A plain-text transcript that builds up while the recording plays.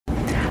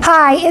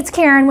Hi, it's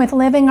Karen with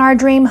Living Our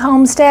Dream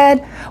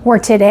Homestead, where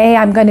today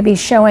I'm going to be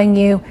showing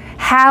you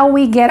how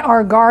we get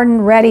our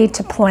garden ready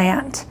to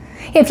plant.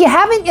 If you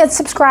haven't yet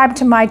subscribed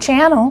to my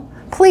channel,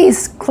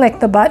 please click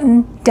the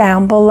button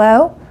down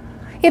below.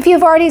 If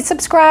you've already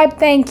subscribed,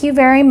 thank you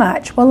very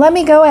much. Well, let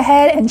me go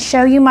ahead and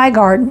show you my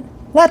garden.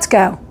 Let's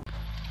go.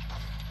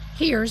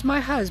 Here's my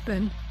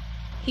husband.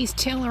 He's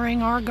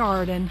tillering our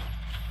garden.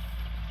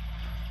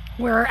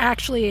 We're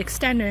actually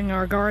extending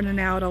our garden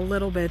out a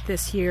little bit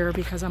this year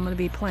because I'm going to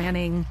be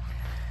planting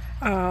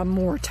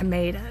more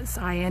tomatoes.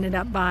 I ended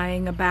up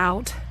buying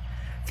about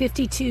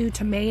 52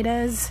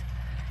 tomatoes,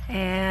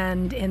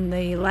 and in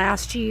the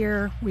last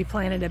year we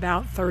planted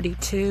about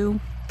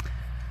 32.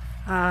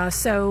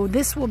 So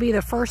this will be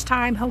the first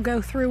time he'll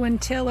go through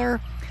and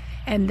tiller,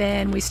 and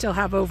then we still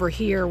have over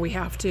here, we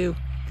have to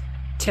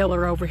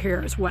tiller over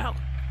here as well.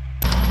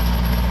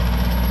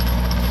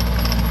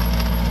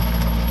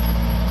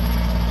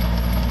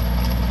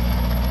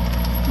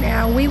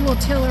 Now we will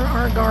tiller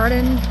our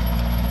garden,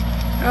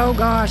 oh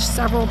gosh,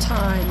 several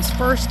times.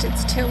 First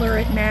it's tiller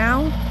it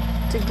now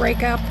to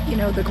break up,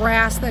 the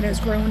grass that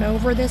has grown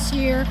over this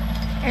year.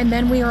 And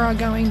then we are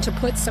going to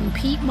put some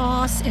peat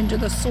moss into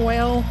the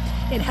soil.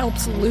 It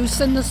helps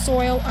loosen the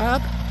soil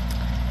up.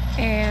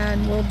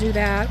 And we'll do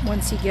that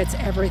once he gets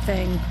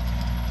everything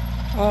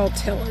all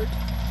tillered.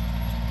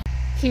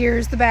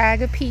 Here's the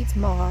bag of peat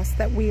moss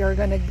that we are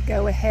going to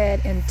go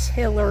ahead and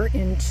tiller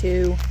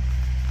into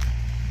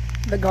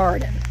the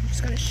garden. I'm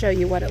just going to show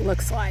you what it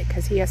looks like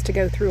because he has to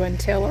go through and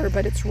tiller,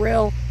 but it's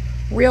real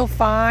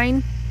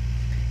fine.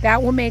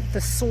 That will make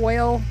the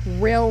soil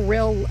real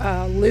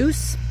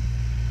loose,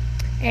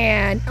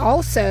 and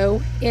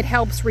also it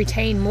helps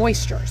retain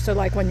moisture. So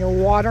like when you're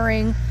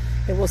watering,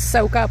 it will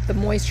soak up the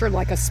moisture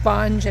like a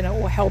sponge, and it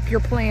will help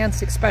your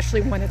plants,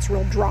 especially when it's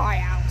real dry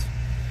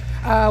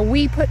out.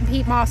 We put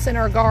peat moss in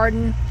our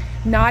garden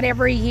not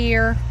every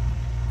year,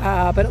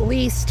 but at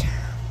least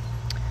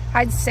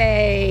I'd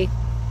say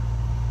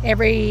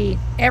every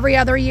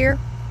other year,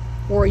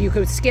 or you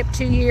could skip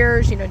 2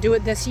 years, do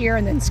it this year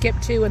and then skip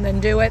 2 and then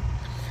do it.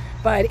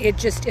 But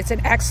it's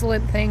an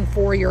excellent thing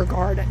for your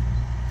garden.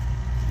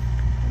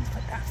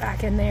 Put that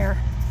back in there.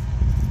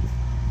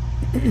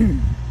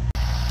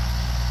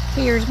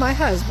 Here's my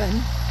husband.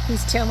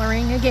 He's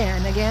tillering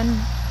again. Again,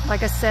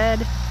 like I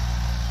said,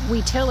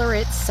 we tiller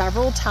it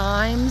several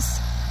times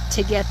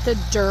to get the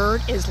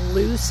dirt as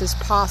loose as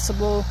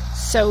possible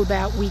so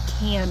that we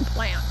can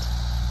plant.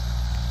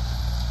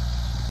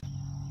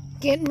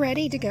 Getting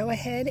ready to go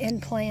ahead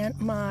and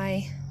plant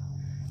my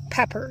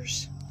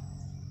peppers.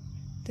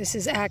 This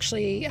is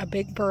actually a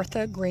Big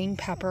Bertha green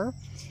pepper,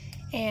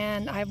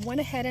 and I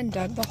went ahead and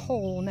dug the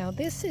hole. Now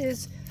this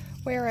is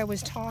where I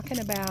was talking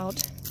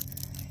about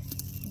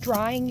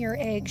drying your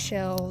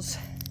eggshells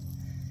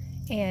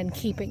and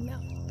keeping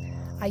them.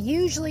 I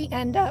usually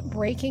end up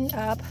breaking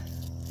up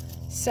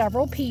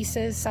several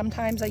pieces.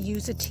 Sometimes I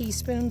use a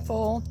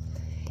teaspoonful,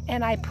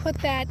 and I put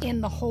that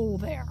in the hole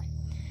there.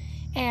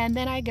 And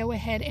then I go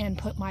ahead and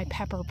put my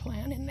pepper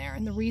plant in there.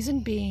 And the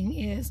reason being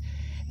is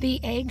the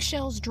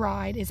eggshells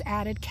dried is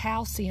added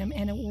calcium,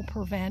 and it will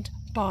prevent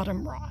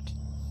bottom rot.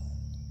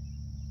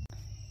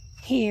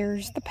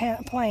 Here's the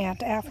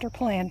plant after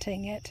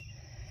planting it.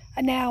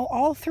 Now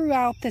all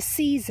throughout the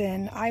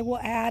season I will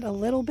add a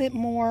little bit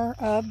more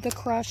of the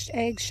crushed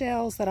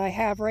eggshells that I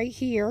have right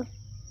here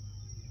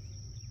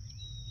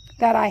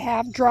that I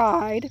have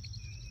dried,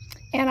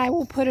 and I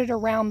will put it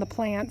around the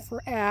plant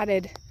for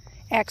added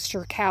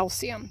extra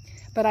calcium.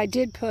 But I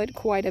did put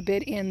quite a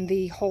bit in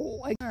the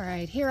hole. All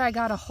right, here I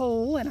got a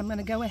hole, and I'm going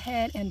to go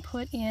ahead and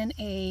put in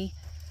a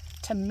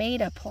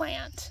tomato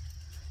plant.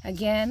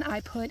 Again, I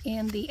put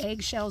in the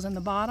eggshells in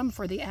the bottom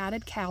for the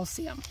added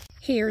calcium.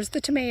 Here's the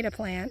tomato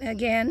plant.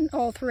 Again,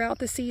 all throughout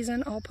the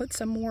season, I'll put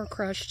some more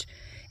crushed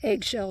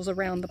eggshells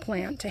around the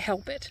plant to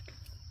help it.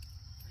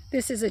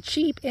 This is a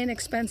cheap,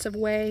 inexpensive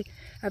way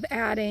of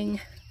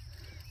adding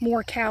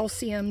more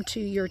calcium to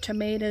your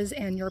tomatoes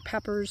and your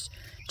peppers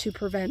to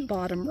prevent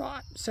bottom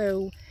rot.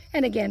 So,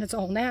 and again, it's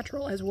all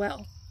natural as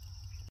well.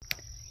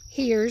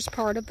 Here's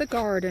part of the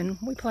garden.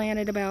 We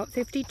planted about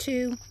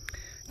 52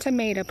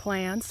 tomato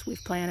plants.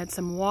 We've planted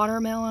some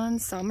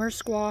watermelons, summer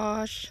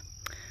squash,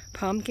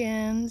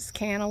 pumpkins,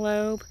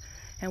 cantaloupe,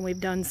 and we've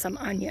done some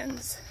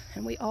onions.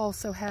 And we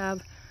also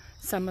have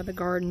some of the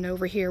garden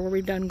over here where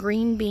we've done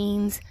green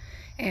beans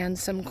and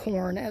some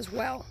corn as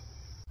well.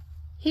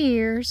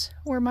 Here's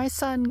where my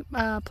son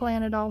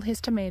planted all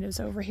his tomatoes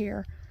over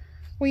here.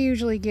 We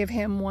usually give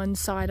him one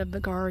side of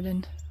the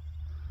garden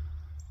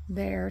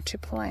there to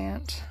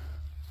plant.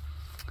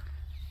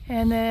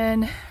 And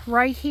then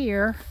right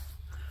here,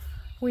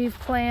 we've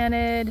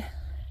planted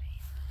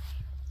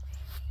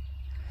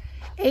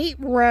 8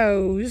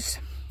 rows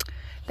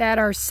that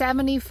are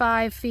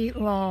 75 feet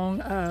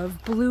long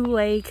of Blue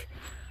Lake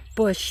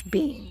bush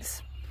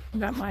beans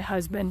that my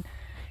husband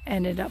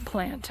ended up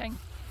planting.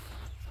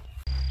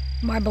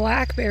 My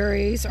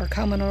blackberries are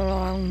coming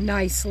along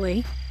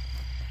nicely.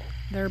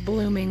 They're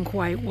blooming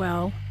quite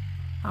well.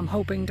 I'm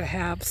hoping to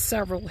have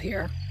several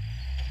here.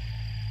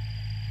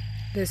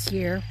 this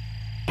year.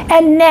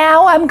 And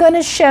now I'm going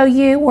to show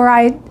you where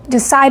I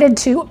decided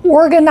to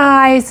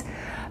organize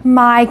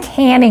my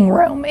canning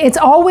room. It's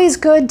always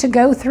good to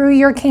go through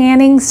your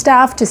canning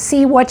stuff to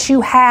see what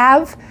you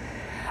have,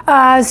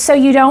 so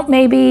you don't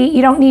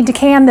need to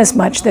can this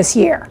much this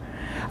year,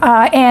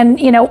 and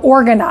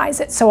organize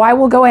it. So I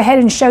will go ahead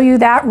and show you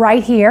that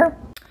right here.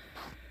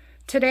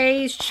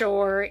 Today's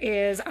chore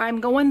is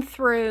I'm going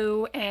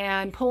through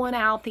and pulling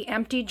out the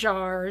empty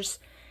jars,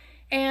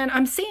 and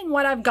I'm seeing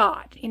what I've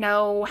got.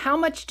 How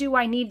much do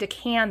I need to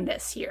can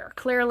this year?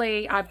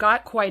 Clearly, I've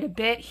got quite a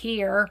bit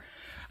here.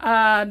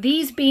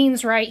 These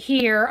beans right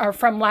here are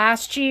from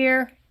last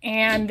year,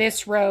 and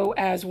this row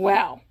as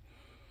well.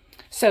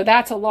 So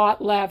that's a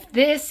lot left.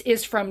 This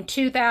is from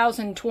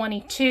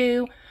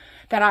 2022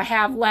 that I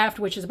have left,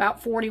 which is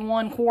about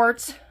 41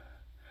 quarts,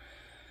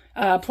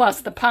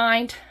 plus the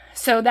pint.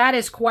 So that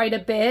is quite a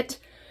bit.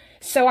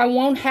 So I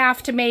won't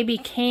have to maybe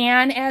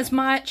can as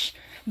much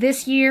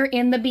this year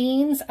in the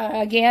beans.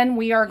 Again,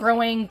 we are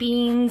growing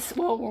beans.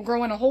 Well, we're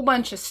growing a whole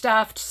bunch of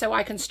stuff so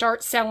I can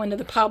start selling to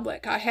the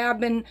public. I have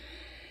been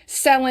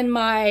selling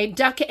my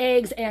duck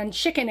eggs and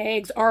chicken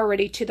eggs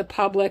already to the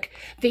public,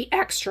 the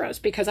extras,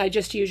 because I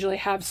just usually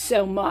have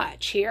so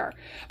much here.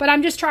 But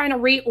I'm just trying to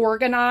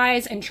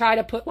reorganize and try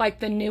to put like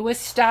the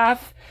newest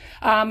stuff.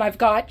 I've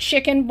got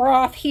chicken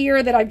broth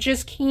here that I've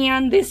just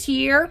canned this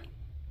year.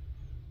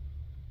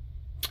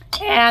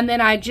 And then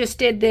I just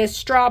did this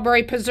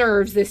strawberry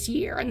preserves this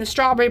year. And the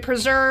strawberry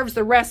preserves,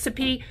 the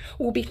recipe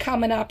will be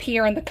coming up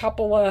here in the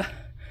couple of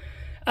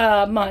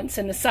months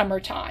in the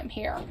summertime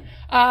here.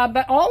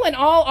 But all in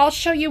all, I'll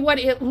show you what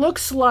it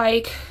looks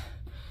like.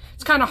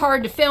 It's kind of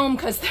hard to film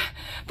because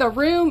the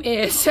room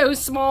is so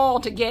small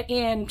to get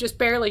in, just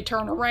barely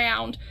turn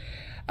around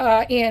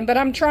in. But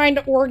I'm trying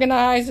to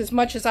organize as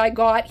much as I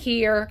got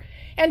here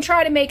and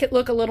try to make it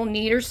look a little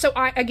neater. So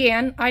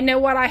I know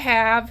what I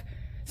have,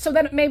 so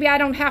that maybe I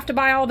don't have to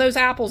buy all those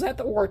apples at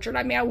the orchard.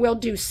 I mean, I will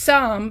do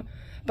some,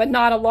 but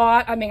not a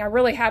lot. I mean, I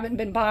really haven't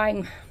been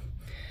buying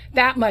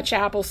that much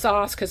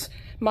applesauce because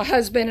my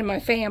husband and my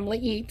family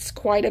eats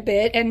quite a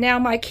bit. And now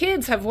my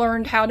kids have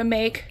learned how to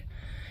make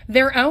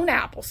their own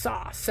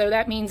applesauce. So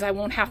that means I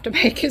won't have to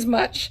make as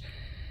much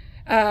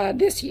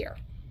this year.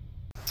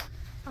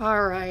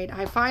 All right,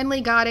 I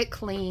finally got it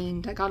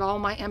cleaned. I got all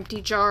my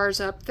empty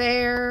jars up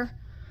there,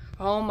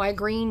 all my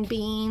green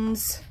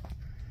beans.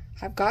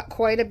 I've got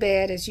quite a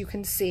bit, as you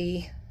can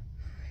see.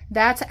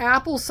 That's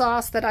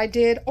applesauce that I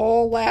did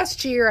all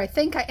last year. I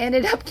think I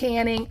ended up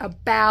canning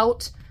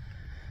about,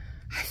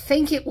 I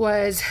think it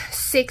was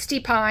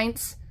 60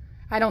 pints.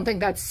 I don't think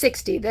that's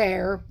 60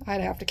 there.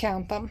 I'd have to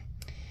count them.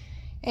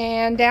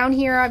 And down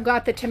here, I've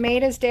got the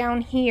tomatoes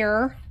down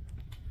here,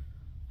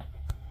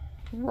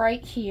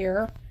 right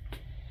here.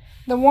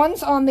 The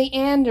ones on the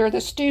end are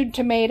the stewed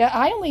tomato.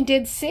 I only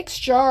did 6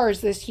 jars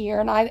this year,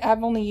 and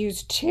I've only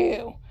used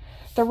 2.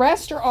 The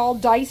rest are all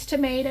diced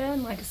tomato,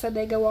 and like I said,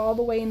 they go all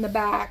the way in the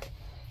back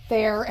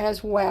there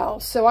as well.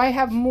 So I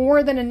have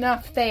more than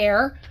enough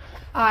there.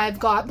 I've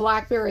got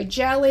blackberry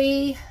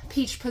jelly,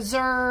 peach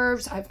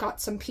preserves. I've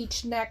got some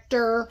peach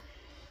nectar,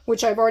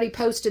 which I've already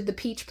posted the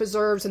peach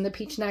preserves and the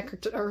peach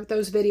nectar, or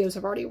those videos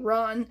have already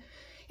run.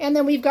 And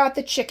then we've got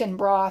the chicken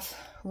broth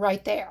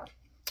right there.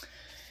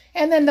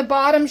 And then the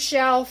bottom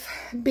shelf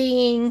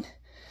being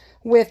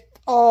with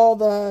all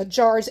the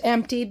jars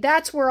emptied,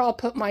 that's where I'll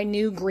put my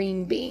new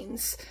green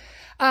beans.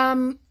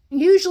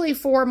 Usually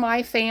for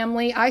my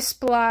family, I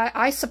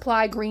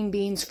supply green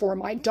beans for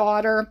my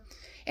daughter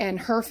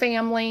and her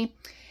family.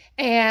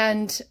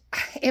 And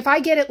if I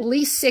get at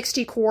least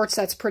 60 quarts,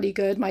 that's pretty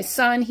good. My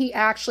son, he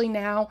actually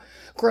now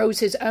grows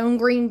his own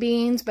green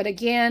beans. But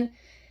again,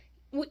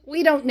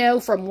 we don't know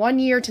from one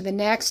year to the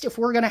next if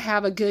we're going to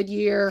have a good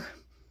year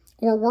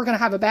or we're going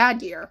to have a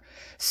bad year.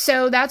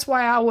 So that's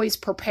why I always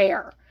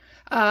prepare.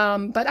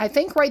 But I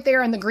think right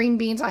there in the green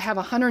beans, I have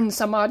 100 and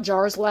some odd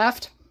jars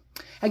left.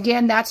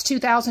 Again, that's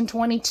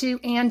 2022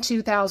 and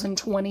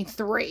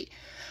 2023.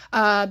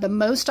 The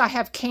most I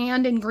have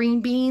canned in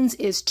green beans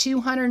is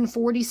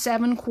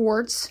 247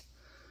 quarts.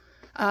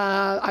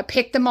 I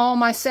picked them all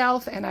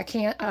myself, and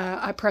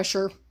I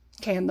pressure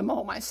can them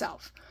all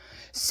myself.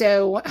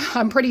 So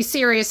I'm pretty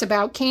serious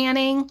about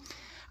canning.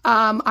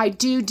 I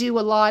do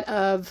a lot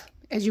of,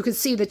 as you can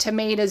see, the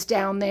tomatoes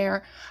down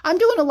there. I'm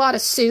doing a lot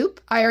of soup.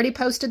 I already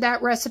posted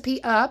that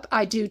recipe up.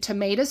 I do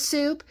tomato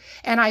soup,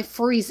 and I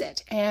freeze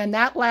it. And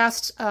that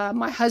lasts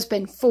my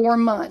husband 4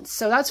 months.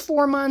 So that's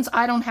 4 months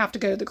I don't have to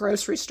go to the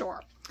grocery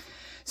store.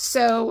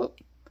 So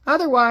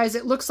otherwise,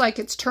 it looks like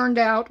it's turned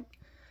out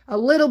a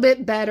little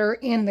bit better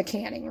in the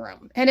canning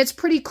room. And it's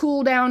pretty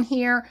cool down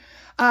here.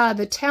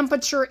 The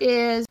temperature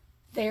is,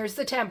 there's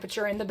the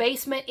temperature. In the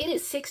basement, it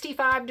is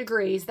 65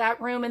 degrees. That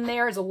room in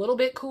there is a little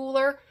bit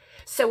cooler.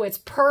 So it's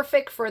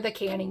perfect for the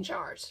canning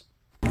jars.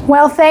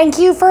 Well, thank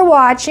you for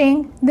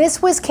watching.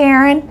 This was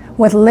Karen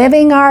with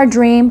Living Our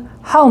Dream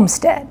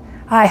Homestead.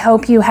 I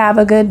hope you have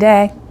a good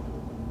day.